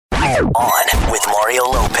On with Mario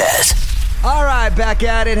Lopez. All right, back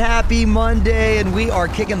at it. Happy Monday, and we are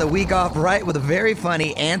kicking the week off right with a very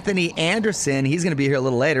funny Anthony Anderson. He's going to be here a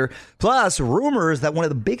little later. Plus, rumors that one of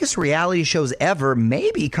the biggest reality shows ever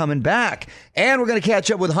may be coming back. And we're going to catch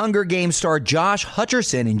up with Hunger Games star Josh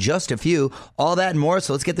Hutcherson in just a few. All that and more,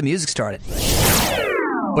 so let's get the music started.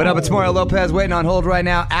 What up, it's Mario Lopez waiting on hold right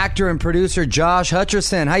now. Actor and producer Josh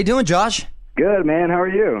Hutcherson. How you doing, Josh? Good, man. How are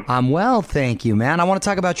you? I'm well, thank you, man. I want to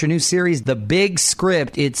talk about your new series, The Big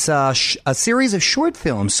Script. It's a series of short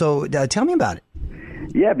films, so tell me about it.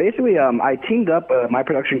 Yeah, basically, I teamed up my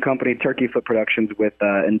production company, Turkey Foot Productions, with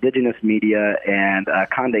Indigenous Media and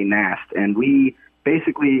Condé Nast, and we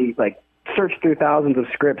basically searched through thousands of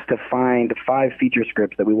scripts to find 5 feature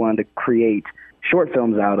scripts that we wanted to create short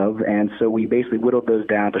films out of, and so we basically whittled those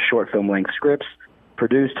down to short film length scripts.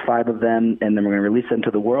 Produced 5 of them, and then we're going to release them to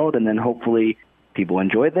the world, and then hopefully people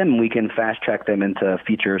enjoy them, and we can fast-track them into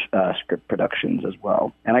feature script productions as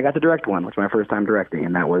well. And I got to direct one, which was my first time directing,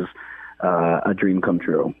 and that was a dream come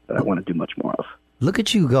true that I want to do much more of. Look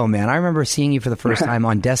at you go, man. I remember seeing you for the first time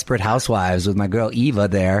on Desperate Housewives with my girl Eva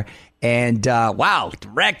there, and wow,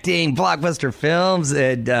 directing blockbuster films,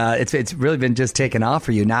 and it's really been just taking off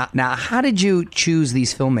for you. Now, how did you choose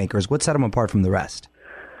these filmmakers? What set them apart from the rest?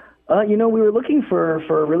 We were looking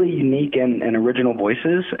for really unique and original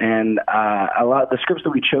voices, and a lot of the scripts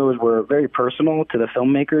that we chose were very personal to the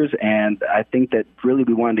filmmakers, and I think that really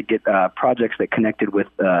we wanted to get projects that connected with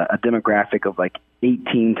a demographic of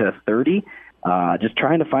 18 to 30, just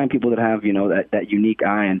trying to find people that have, that unique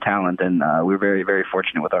eye and talent, and we're very, very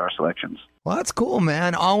fortunate with our selections. Well, that's cool,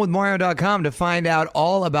 man. OnWithMario.com to find out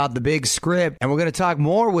all about The Big Script, and we're going to talk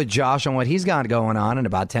more with Josh on what he's got going on in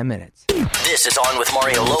about 10 minutes. This is On with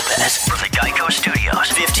Mario Lopez from the Geico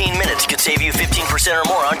Studios. 15 minutes could save you 15% or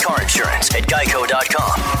more on car insurance at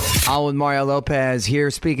Geico.com. On with Mario Lopez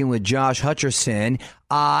here speaking with Josh Hutcherson.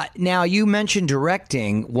 Now, you mentioned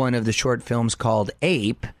directing one of the short films called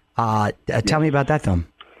Ape. Tell me about that film.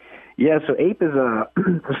 Yeah, so Ape is a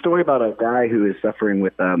story about a guy who is suffering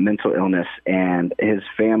with mental illness, and his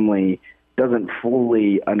family doesn't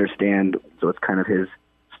fully understand, so it's kind of his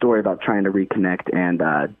story about trying to reconnect and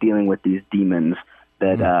dealing with these demons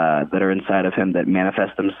that that are inside of him that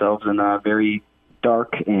manifest themselves in a very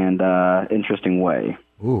dark and interesting way.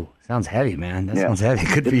 Ooh, sounds heavy, man. That sounds heavy.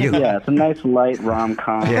 Good for you. Yeah, it's a nice light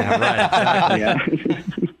rom-com. Yeah, right.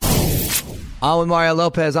 Exactly. On with Mario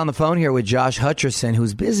Lopez on the phone here with Josh Hutcherson,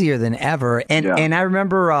 who's busier than ever. And I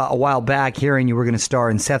remember a while back hearing you were going to star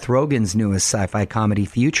in Seth Rogen's newest sci-fi comedy,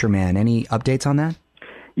 Future Man. Any updates on that?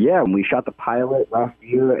 Yeah, we shot the pilot last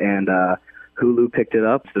year, and Hulu picked it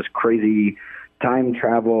up. It's this crazy time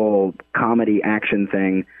travel comedy action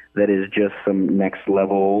thing that is just some next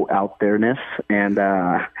level out there-ness, and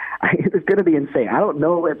it's going to be insane. I don't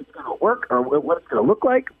know if it's going to work or what it's going to look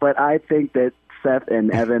like, but I think that Seth and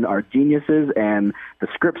Evan are geniuses, and the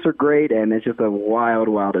scripts are great, and it's just a wild,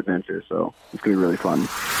 wild adventure, so it's going to be really fun.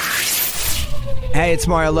 Hey, it's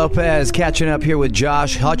Mario Lopez catching up here with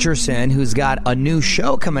Josh Hutcherson, who's got a new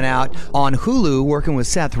show coming out on Hulu working with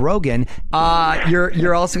Seth Rogen.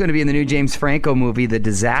 You're also going to be in the new James Franco movie, The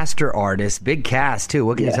Disaster Artist. Big cast, too.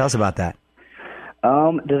 What can you tell us about that?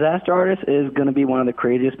 Disaster Artist is going to be one of the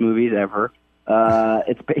craziest movies ever.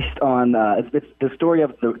 It's based on it's the story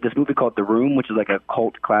of this movie called The Room, which is like a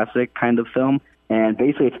cult classic kind of film. And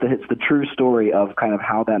basically, it's the true story of kind of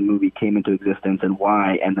how that movie came into existence and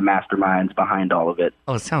why, and the masterminds behind all of it.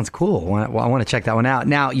 Oh, it sounds cool. I want to check that one out.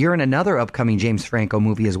 Now, you're in another upcoming James Franco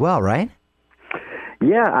movie as well, right?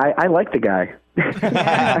 Yeah, I like the guy.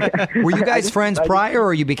 Were you guys friends prior,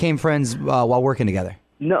 or you became friends while working together?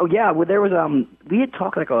 No, yeah. Well, there was we had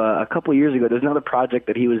talked a couple of years ago. There's another project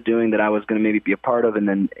that he was doing that I was going to maybe be a part of, and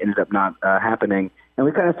then ended up not happening. And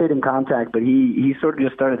we kind of stayed in contact, but he sort of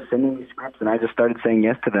just started sending me scripts, and I just started saying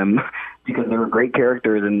yes to them because they were great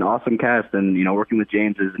characters and awesome cast. And working with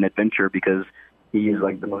James is an adventure because he is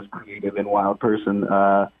like the most creative and wild person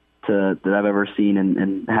that I've ever seen,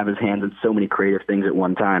 and have his hands in so many creative things at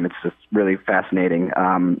one time. It's just really fascinating.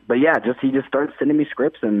 But yeah, he just started sending me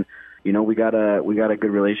scripts, and we got a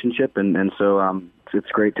good relationship, and so it's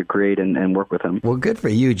great to create and work with him. Well, good for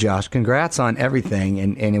you, Josh. Congrats on everything,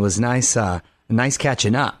 and it was nice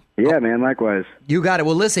catching up. Yeah, man, likewise. You got it.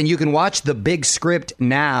 Well, listen, you can watch The Big Script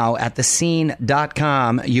now at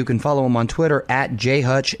thescene.com. You can follow him on Twitter at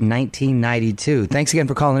jhutch1992. Thanks again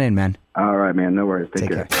for calling in, man. All right, man. No worries. Take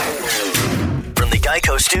care. From the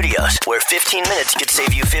Geico Studios, where 15 minutes could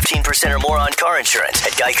save you 15% or more on car insurance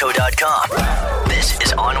at geico.com. This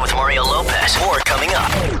is On with Mario Lopez. More coming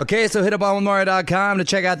up. Okay, so hit up onwithmario.com to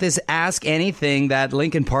check out this Ask Anything that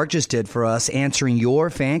Lincoln Park just did for us, answering your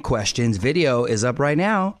fan questions. Video is up right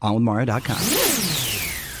now, onwithmario.com.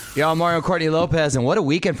 Y'all, Mario Courtney Lopez, and what a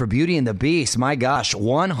weekend for Beauty and the Beast. My gosh,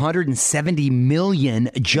 170 million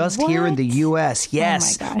just here in the U.S.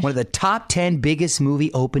 Yes, Oh my gosh. one of the top 10 biggest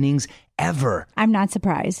movie openings ever. I'm not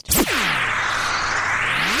surprised.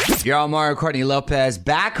 Y'all, Mario Courtney Lopez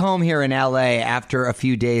back home here in L.A. after a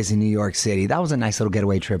few days in New York City. That was a nice little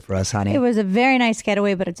getaway trip for us, honey. It was a very nice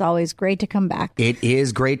getaway, but it's always great to come back. It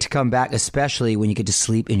is great to come back, especially when you get to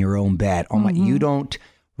sleep in your own bed. Oh my, you don't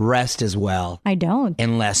rest as well I don't.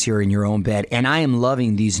 unless you're in your own bed. And I am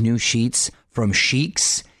loving these new sheets from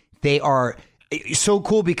Sheets. They are so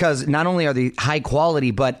cool because not only are they high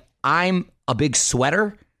quality, but I'm a big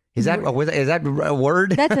sweater. Is that a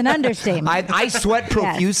word? That's an understatement. I sweat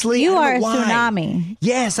profusely. You I don't are a know why. tsunami.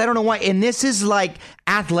 Yes, I don't know why. And this is like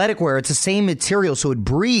athletic wear. It's the same material, so it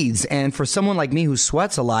breathes. And for someone like me who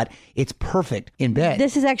sweats a lot, it's perfect in bed.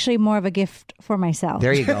 This is actually more of a gift for myself.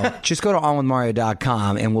 There you go. Just go to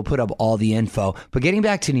onwithmario.com and we'll put up all the info. But getting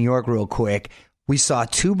back to New York real quick, we saw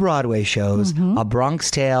 2 Broadway shows, A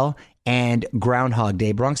Bronx Tale and Groundhog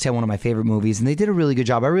Day. Bronx Tale, one of my favorite movies, and they did a really good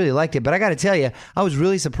job. I really liked it, but I got to tell you, I was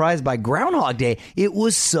really surprised by Groundhog Day. It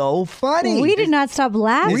was so funny. We did not stop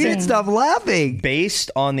laughing. We didn't stop laughing. Based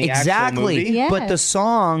on the Exactly. actual movie? Yes. But the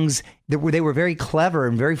songs, they were very clever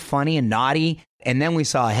and very funny and naughty. And then we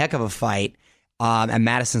saw a heck of a fight at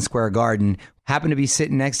Madison Square Garden. Happened to be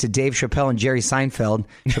sitting next to Dave Chappelle and Jerry Seinfeld.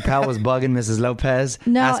 Chappelle was bugging Mrs. Lopez,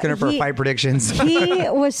 asking her for fight predictions. He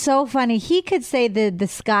was so funny. He could say the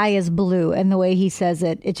sky is blue, and the way he says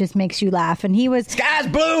it, it just makes you laugh. And he was Sky's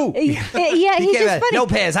blue. yeah, He he's gave just a, funny.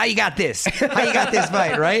 Lopez, how you got this? How you got this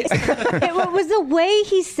fight, right? It was the way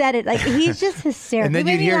he said it. Like, he's just hysterical. He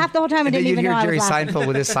made me laugh the whole time. I didn't even know I Jerry was laughing. Seinfeld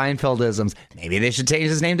with his Seinfeldisms. Maybe they should change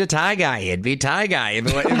his name to Tie Guy. It'd be Tie Guy. It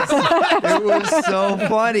was so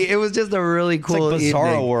funny. It was just a really cool It's like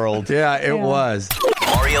Bizarro evening. World. Yeah, it was.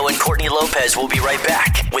 Mario and Courtney Lopez will be right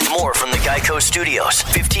back with more from the Geico Studios.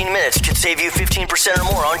 15 minutes could save you 15% or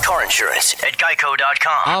more on car insurance at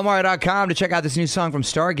geico.com. Almar.com to check out this new song from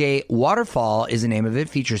Stargate. Waterfall is the name of it.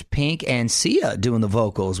 Features Pink and Sia doing the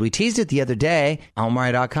vocals. We teased it the other day.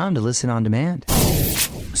 Almar.com to listen on demand.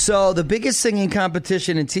 So the biggest singing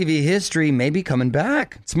competition in TV history may be coming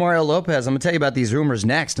back. It's Mario Lopez. I'm going to tell you about these rumors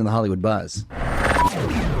next in the Hollywood Buzz.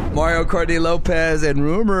 Mario Courtney Lopez and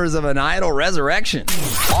rumors of an Idol resurrection.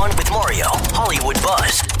 On with Mario, Hollywood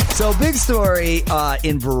Buzz. So, big story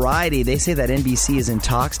in Variety. They say that NBC is in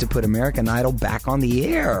talks to put American Idol back on the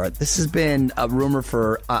air. This has been a rumor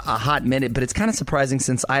for a hot minute, but it's kind of surprising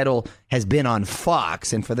since Idol has been on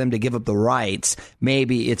Fox, and for them to give up the rights,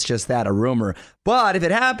 maybe it's just that, a rumor. But if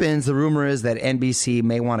it happens, the rumor is that NBC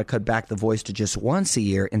may want to cut back The Voice to just once a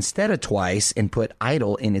year instead of twice and put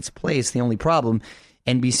Idol in its place. The only problem,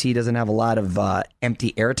 NBC doesn't have a lot of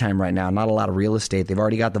empty airtime right now, not a lot of real estate. They've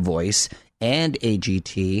already got The Voice and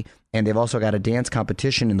AGT, and they've also got a dance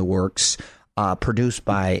competition in the works produced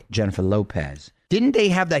by Jennifer Lopez. Didn't they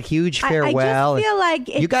have that huge farewell? I just feel like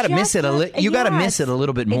you got to miss it you got to miss it a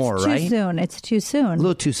little bit more, it's right? Too soon. It's too soon. A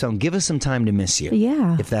little too soon. Give us some time to miss you.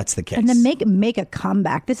 Yeah. If that's the case. And then make a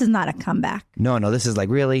comeback. This is not a comeback. No, this is like,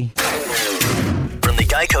 really? From the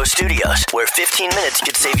Geico Studios, where 15 minutes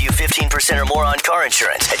could save you 15% or more on car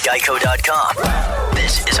insurance at geico.com.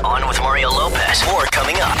 This is On with Mario Lopez. More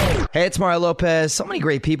coming up. Hey, it's Mario Lopez. So many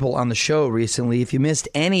great people on the show recently. If you missed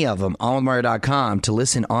any of them, onwithmario.com to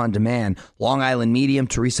listen on demand. Long Island medium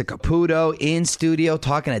Teresa Caputo in studio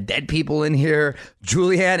talking to dead people in here.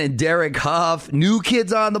 Julianne and Derek Huff. New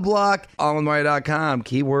kids on the block. onwithmario.com.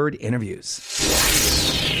 Keyword interviews.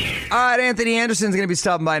 All right, Anthony Anderson's going to be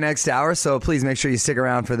stopping by next hour, so please make sure you stick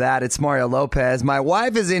around for that. It's Mario Lopez. My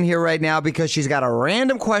wife is in here right now because she's got a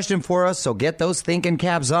random question for us, so get those thinking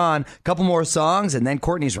caps on. A couple more songs, and then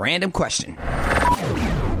Courtney's random question.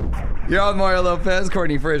 You're on Mario Lopez.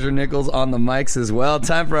 Courtney Fraser-Nichols on the mics as well.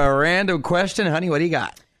 Time for a random question. Honey, what do you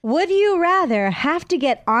got? Would you rather have to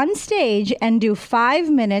get on stage and do 5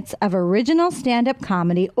 minutes of original stand-up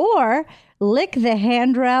comedy or lick the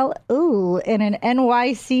handrail in an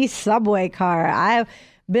NYC subway car? I've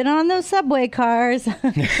been on those subway cars.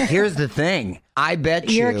 Here's the thing. I bet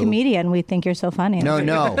You're a comedian. We think you're so funny.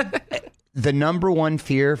 No. The number one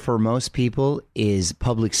fear for most people is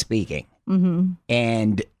public speaking. Mm-hmm.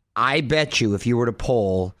 And I bet you if you were to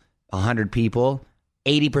poll 100 people,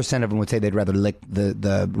 80% of them would say they'd rather lick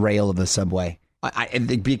the rail of the subway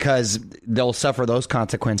Because they'll suffer those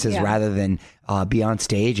consequences rather than be on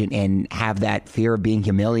stage and have that fear of being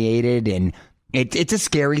humiliated. And it's a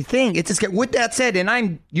scary thing. With that said, and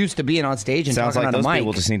I'm used to being on stage and sounds talking like on a those mic.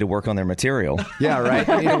 people just need to work on their material. Yeah, right.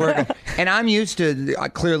 They need to work. And I'm used to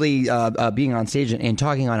clearly being on stage and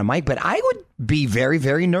talking on a mic, but I would be very,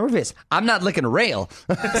 very nervous. I'm not licking a rail,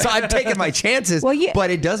 so I'm taking my chances. But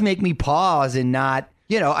it does make me pause and not,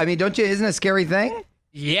 don't you? Isn't it a scary thing?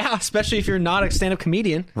 Yeah, especially if you're not a stand-up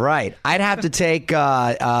comedian. Right. I'd have to take,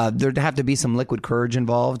 there'd have to be some liquid courage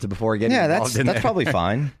involved before getting involved in that's there. probably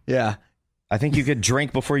fine. Yeah. I think you could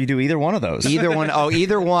drink before you do either one of those. Either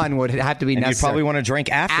one would have to be and necessary. you'd probably want to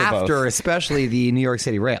drink after both. Especially the New York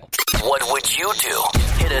City Rail. What would you do?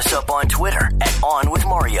 Hit us up on Twitter at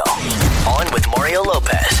OnWithMario. On with Mario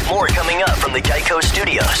Lopez. More coming up from the Geico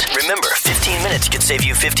Studios. Remember, 15 minutes could save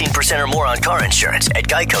you 15% or more on car insurance at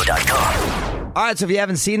Geico.com. All right, so if you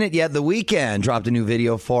haven't seen it yet, The Weeknd dropped a new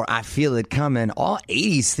video for I Feel It Coming. All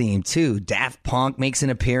 80s themed, too. Daft Punk makes an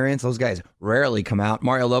appearance. Those guys rarely come out.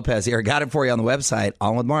 Mario Lopez here. Got it for you on the website,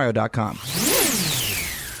 onwithmario.com.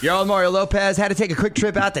 You're on Mario Lopez. Had to take a quick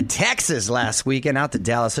trip out to Texas last weekend, out to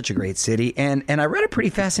Dallas, such a great city. And I read a pretty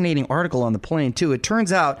fascinating article on the plane, too. It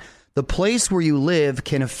turns out the place where you live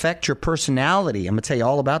can affect your personality. I'm going to tell you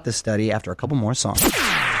all about this study after a couple more songs.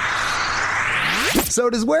 So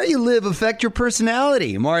does where you live affect your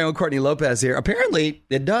personality? Mario and Courtney Lopez here. Apparently,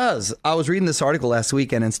 it does. I was reading this article last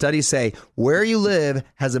weekend, and studies say where you live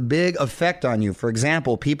has a big effect on you. For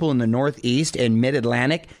example, people in the Northeast and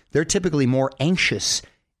Mid-Atlantic, they're typically more anxious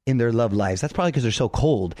in their love lives. That's probably because they're so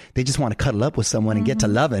cold. They just want to cuddle up with someone and get to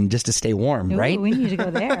loving just to stay warm, right? We need to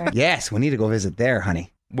go there. Yes, we need to go visit there,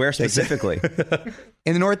 honey. Where specifically?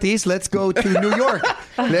 In the Northeast, let's go to New York.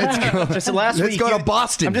 Let's go. Let's go to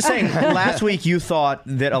Boston. I'm just saying, last week you thought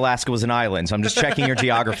that Alaska was an island, so I'm just checking your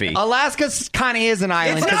geography. Alaska kind of is an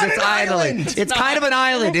island because it's island. It's kind of an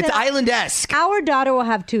island. It's island-esque. Our daughter will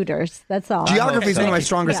have tutors. That's all. Geography is one of my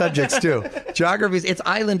stronger subjects, too. Geography, it's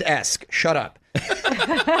island-esque. Shut up.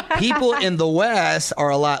 People in the West are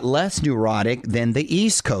a lot less neurotic than the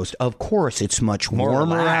East Coast. Of course, it's much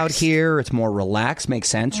warmer out here. It's more relaxed. Makes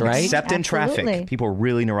sense, right? Except in Absolutely. traffic. People are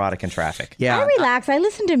really neurotic in traffic. Yeah. I relax. I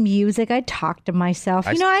listen to music. I talk to myself.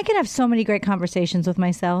 I can have so many great conversations with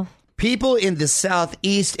myself. People in the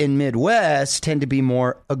Southeast and Midwest tend to be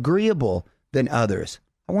more agreeable than others.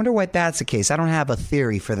 I wonder why that's the case. I don't have a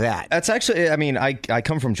theory for that. That's actually, I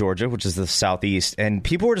come from Georgia, which is the Southeast, and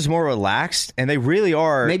people are just more relaxed, and they really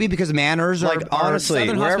are. Maybe because manners are honestly,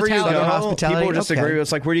 Southern wherever you hospitality. go, Hospitality. people just Okay. agree.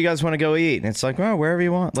 It's like, where do you guys want to go eat? And it's like, well, wherever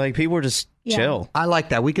you want. Like, people are just chill. I like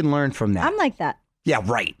that. We can learn from that. I'm like that. Yeah,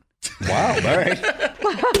 right. Wow. All right.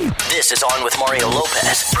 This is On with Mario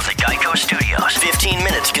Lopez from the Geico Studios. 15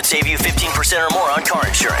 minutes could save you 15% or more on car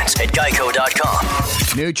insurance at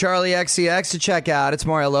Geico.com. New Charlie XCX to check out. It's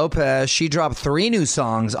Mario Lopez. She dropped 3 new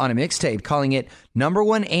songs on a mixtape, calling it Number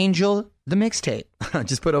One Angel, the mixtape.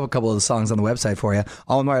 Just put up a couple of the songs on the website for you.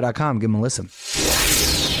 AllInMario.com. Give them a listen.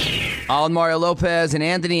 All in Mario Lopez and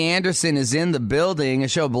Anthony Anderson is in the building. A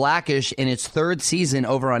show Blackish in its 3rd season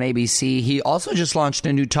over on ABC. He also just launched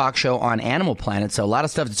a new talk show on Animal Planet, so a lot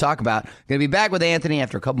of stuff to talk about. Going to be back with Anthony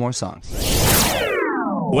after a couple more songs.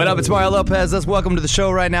 What up? It's Mario Lopez. Let's welcome to the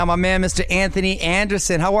show right now my man, Mr. Anthony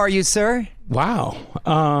Anderson. How are you, sir? Wow.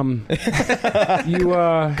 You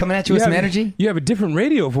Coming at you with some energy? You have a different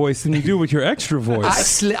radio voice than you do with your extra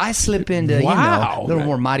voice. I slip into, Wow. a little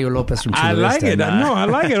more Mario Lopez from Chula I like Vista. it. I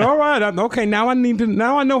like it. All right. Okay, now I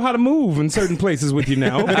know how to move in certain places with you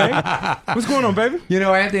now. Okay. What's going on, baby?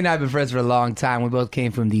 Anthony and I have been friends for a long time. We both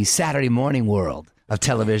came from the Saturday morning world of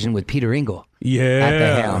television with Peter Engel. Yeah. At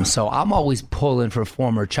the helm. So I'm always pulling for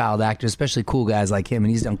former child actors, especially cool guys like him,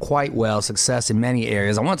 and he's done quite well, success in many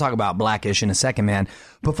areas. I want to talk about Blackish in a second, man.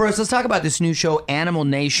 But first, let's talk about this new show, Animal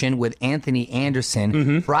Nation, with Anthony Anderson.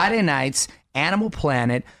 Mm-hmm. Friday nights, Animal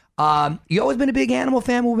Planet. You always been a big animal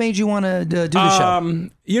fan? What made you want to do the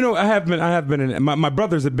show? I have been. My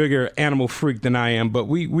brother's a bigger animal freak than I am, but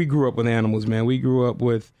we grew up with animals, man. We grew up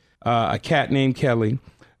with a cat named Kelly,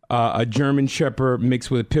 a German Shepherd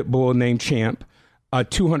mixed with a pit bull named Champ, a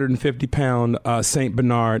 250-pound Saint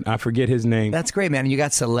Bernard. I forget his name. That's great, man. And you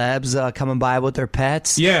got celebs coming by with their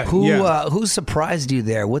pets. Yeah. Who surprised you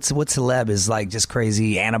there? What celeb is like just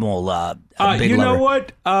crazy animal? Big you lover? know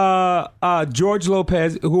what? George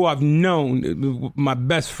Lopez, who I've known, my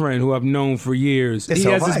best friend, who I've known for years. He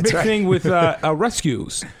So has have I, this big that's right. thing with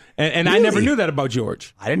rescues. And I never knew that about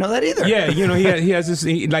George. I didn't know that either. Yeah, he has this.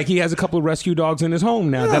 He has a couple of rescue dogs in his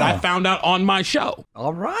home now that I found out on my show.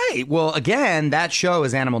 All right. Well, again, that show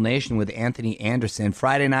is Animal Nation with Anthony Anderson.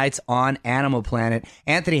 Friday nights on Animal Planet.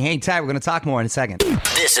 Anthony, hang tight. We're going to talk more in a second.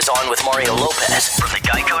 This is On with Mario Lopez from the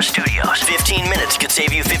Geico Studios. 15 minutes could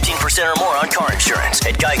save you 15% or more on car insurance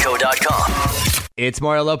at geico.com. It's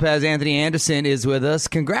Mario Lopez. Anthony Anderson is with us.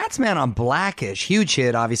 Congrats, man, on Blackish. Huge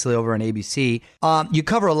hit, obviously, over on ABC. You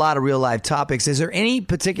cover a lot of real-life topics. Is there any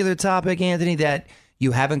particular topic, Anthony, that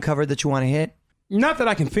you haven't covered that you want to hit? Not that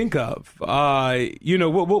I can think of.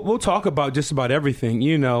 We'll talk about just about everything.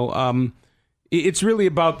 It's really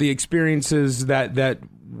about the experiences that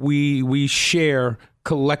we share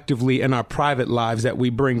collectively in our private lives that we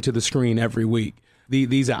bring to the screen every week.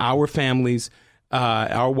 These are our families,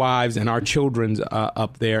 our wives, and our children's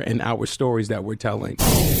up there, and our stories that we're telling.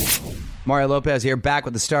 Mario Lopez here, back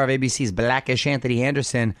with the star of ABC's Blackish, Anthony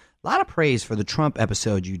Anderson. A lot of praise for the Trump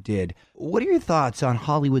episode you did. What are your thoughts on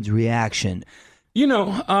Hollywood's reaction? Do you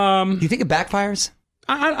think it backfires?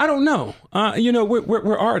 I don't know.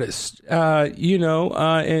 We're artists. And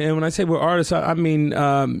when I say we're artists, I mean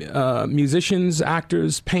musicians,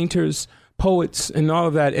 actors, painters, poets, and all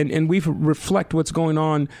of that. And we reflect what's going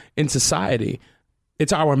on in society.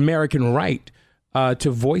 It's our American right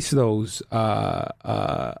to voice those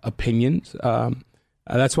opinions.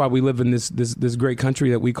 That's why we live in this great country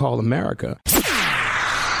that we call America.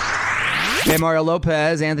 Hey, Mario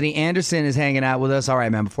Lopez. Anthony Anderson is hanging out with us. All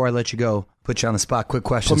right, man, before I let you go, put you on the spot. Quick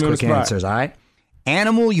questions, quick answers, all right?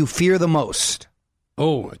 Animal you fear the most?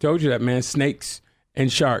 Oh, I told you that, man. Snakes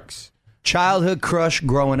and sharks. Childhood crush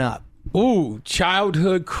growing up? Ooh,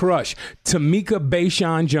 childhood crush. Tamika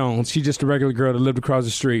Bayshon Jones. She's just a regular girl that lived across the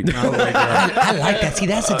street. I like that. See,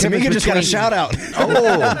 that's the difference. Tamika just got a shout out.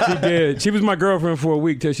 Oh, she did. She was my girlfriend for a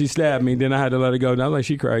week till she stabbed me. Then I had to let her go. And I was like,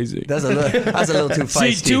 she crazy. That's a little too feisty.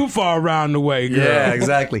 She's too far around the way, girl. Yeah,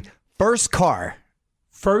 exactly. First car.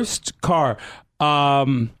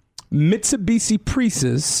 Mitsubishi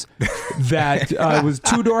Prius that was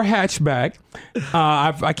two-door hatchback.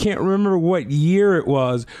 I can't remember what year it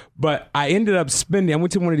was, but I ended up spending, I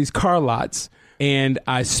went to one of these car lots, and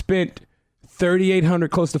I spent $3,800,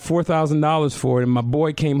 close to $4,000 for it. And my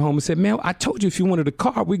boy came home and said, man, I told you if you wanted a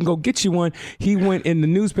car, we can go get you one. He went in the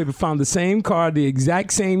newspaper, found the same car the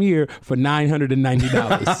exact same year for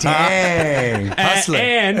 $990. Dang.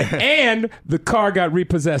 And the car got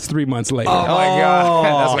repossessed 3 months later. Oh, my God.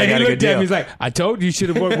 That's why and I got he a good looked at deal. me, he's like, I told you you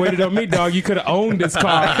should have waited on me, dog. You could have owned this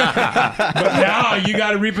car. But now you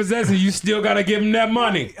got to repossess it. You still got to give him that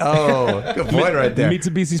money. Oh, good point right there.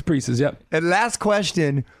 Mitsubishi Prius, yep. And last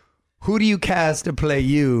question. Who do you cast to play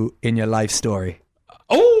you in your life story?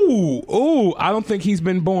 Oh, I don't think he's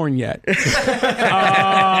been born yet.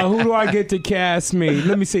 Who do I get to cast me?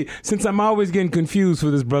 Let me see. Since I'm always getting confused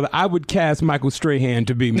with this brother, I would cast Michael Strahan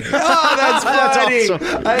to be me. Oh, that's funny.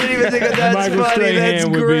 awesome. I didn't even think of that. Michael Funny. Strahan That's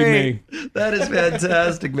would great. be me. That is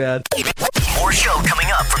fantastic, man. More show coming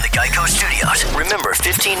up from the Geico Studios. Remember,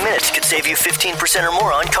 15 minutes could save you 15% or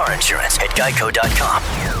more on car insurance at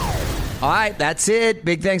geico.com. All right, that's it.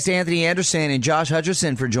 Big thanks to Anthony Anderson and Josh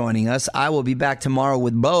Hutcherson for joining us. I will be back tomorrow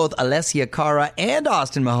with both Alessia Cara and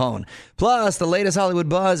Austin Mahone, plus the latest Hollywood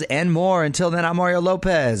buzz and more. Until then, I'm Mario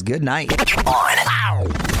Lopez. Good night. On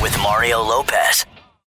with Mario Lopez.